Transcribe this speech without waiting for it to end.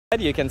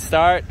You can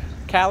start,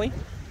 Callie.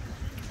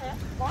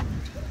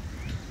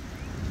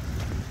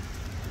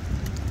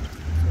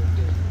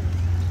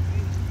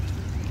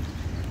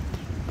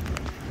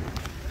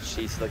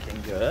 She's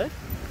looking good.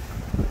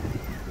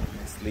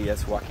 Miss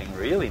Leah's walking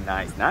really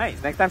nice.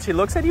 Nice. Next time she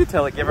looks at you,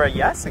 give her a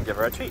yes and give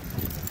her a treat.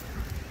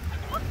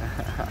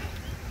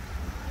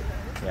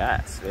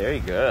 Yes, very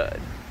good.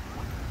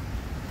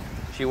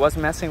 She was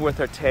messing with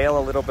her tail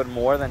a little bit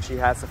more than she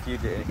has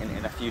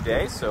in a few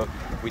days, so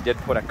we did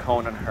put a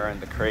cone on her in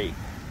the crate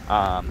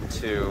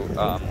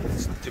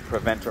to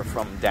prevent her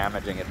from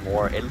damaging it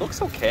more. It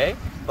looks okay,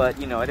 but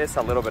you know, it is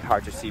a little bit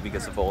hard to see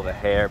because of all the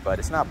hair, but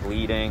it's not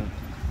bleeding.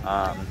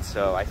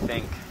 So I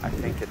think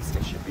it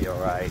should be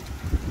all right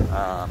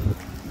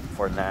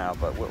for now,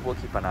 but we'll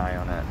keep an eye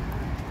on it,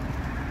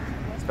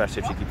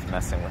 especially if she keeps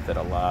messing with it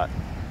a lot.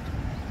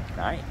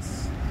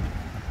 Nice.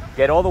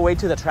 Get all the way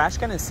to the trash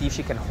can and see if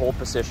she can hold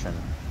position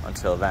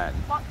until then.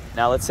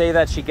 Now let's say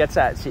that she gets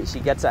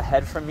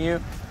ahead from you.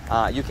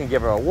 You can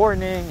give her a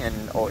warning, and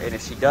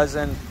if she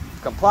doesn't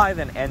comply,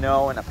 then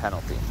NO and a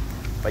penalty.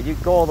 But you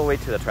go all the way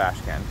to the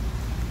trash can.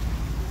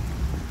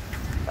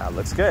 That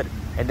looks good.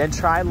 And then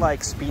try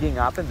like speeding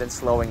up and then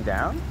slowing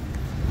down.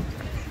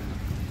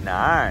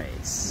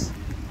 Nice.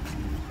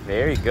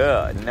 Very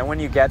good. And then when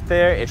you get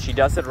there, if she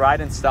does it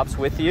right and stops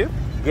with you,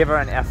 give her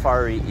an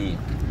FREE.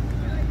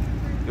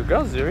 Good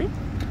girl, Zuri.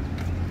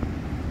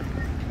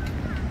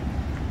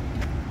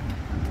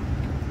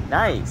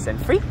 Nice. And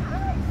free.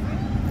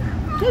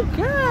 Good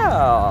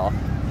girl.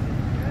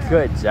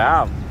 Good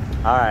job.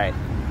 All right.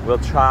 We'll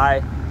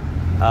try,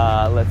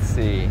 let's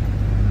see.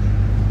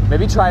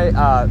 Maybe try,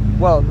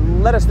 well,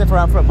 let her sniff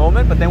around for a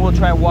moment, but then we'll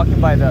try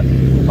walking by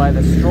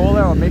the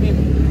stroller, or maybe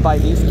by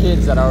these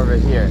kids that are over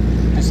here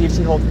to see if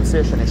she holds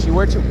position. If she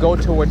were to go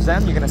towards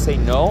them, you're gonna say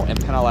no and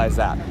penalize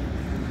that.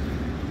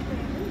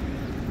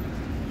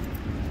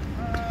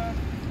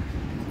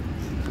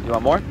 You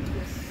want more?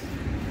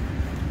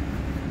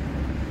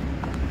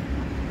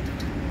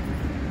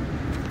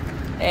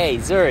 Hey,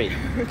 Zuri,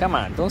 come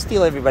on, don't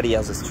steal everybody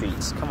else's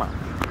treats. Come on.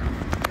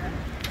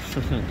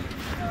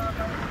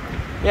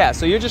 Yeah,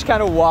 so you just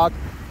kind of walk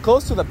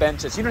close to the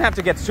benches. You don't have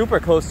to get super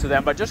close to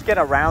them, but just get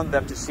around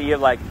them to see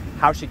like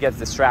how she gets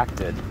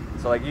distracted.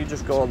 So like you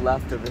just go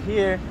left over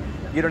here.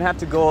 You don't have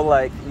to go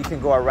like, you can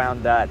go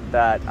around that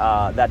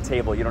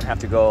table. You don't have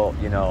to go,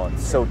 you know,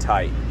 so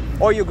tight.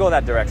 Or you go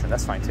that direction,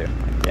 that's fine too.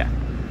 Yeah.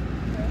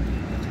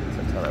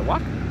 So tell her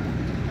walk.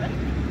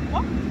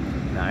 Walk.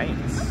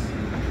 Nice.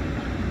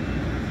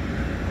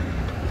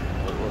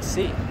 We'll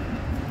see.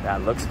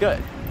 That looks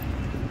good.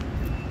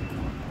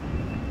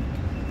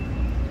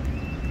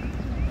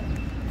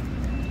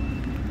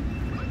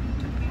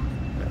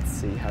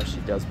 See how she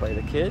does by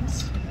the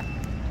kids.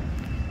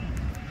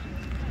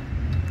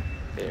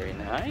 Very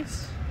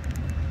nice.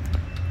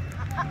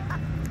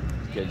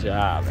 Good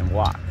job, and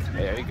walk.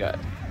 Very good.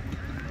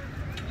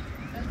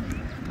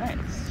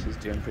 Nice. She's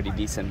doing pretty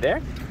decent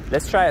there.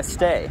 Let's try a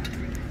stay.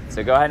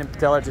 So go ahead and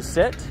tell her to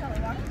sit.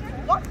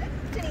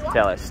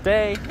 Tell her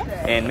stay,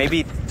 and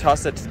maybe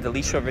toss the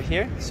leash over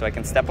here so I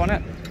can step on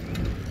it.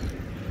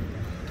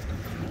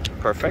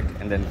 Perfect.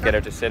 And then get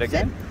her to sit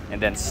again,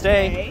 and then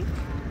stay.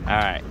 All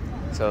right.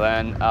 So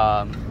then,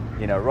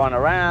 you know, run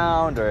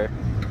around or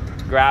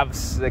grab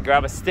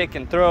a stick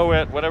and throw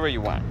it, whatever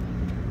you want.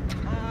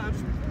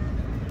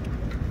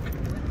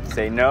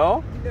 Say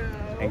no,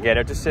 and get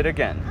her to sit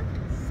again.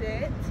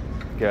 Sit.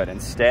 Good, and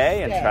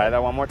stay, and try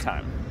that one more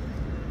time.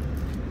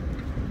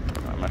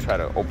 I'm gonna try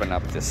to open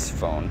up this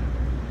phone.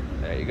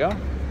 There you go.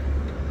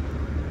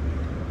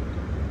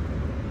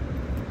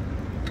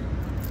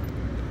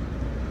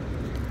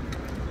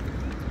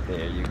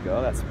 There you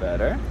go, that's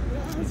better.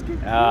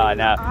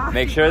 Now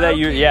make sure that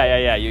you,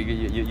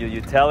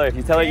 you tell her, if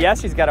you tell her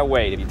yes, she's gotta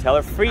wait. If you tell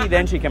her free,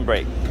 then she can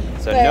break.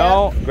 So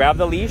no, grab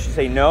the leash,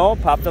 say no,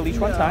 pop the leash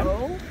one time,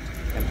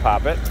 and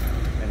pop it,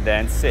 and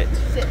then sit.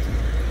 Sit.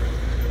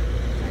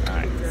 All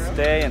right,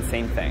 stay, and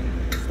same thing.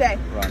 Stay.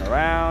 Run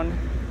around.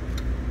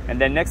 And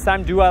then next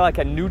time, do like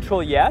a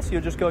neutral yes.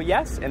 You'll just go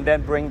yes, and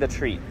then bring the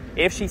treat.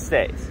 If she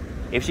stays.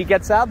 If she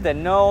gets up,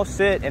 then no,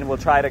 sit, and we'll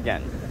try it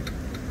again.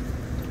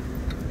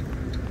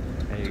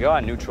 There you go,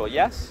 a neutral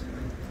yes.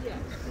 Yes.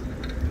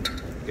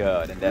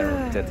 Good, and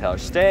then to tell her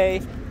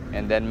stay,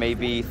 and then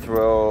maybe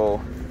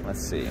throw,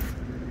 let's see,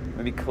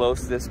 maybe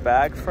close this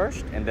bag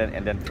first, and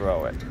then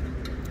throw it.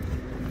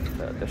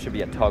 So there should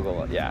be a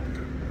toggle, yeah.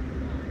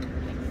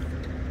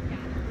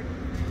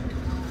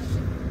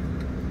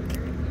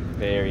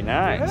 Very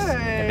nice. Good.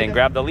 And then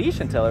grab the leash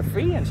and tell her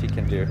free, and she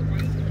can do.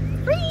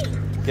 Free.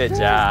 Good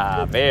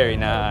job. Very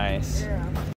nice. Yeah.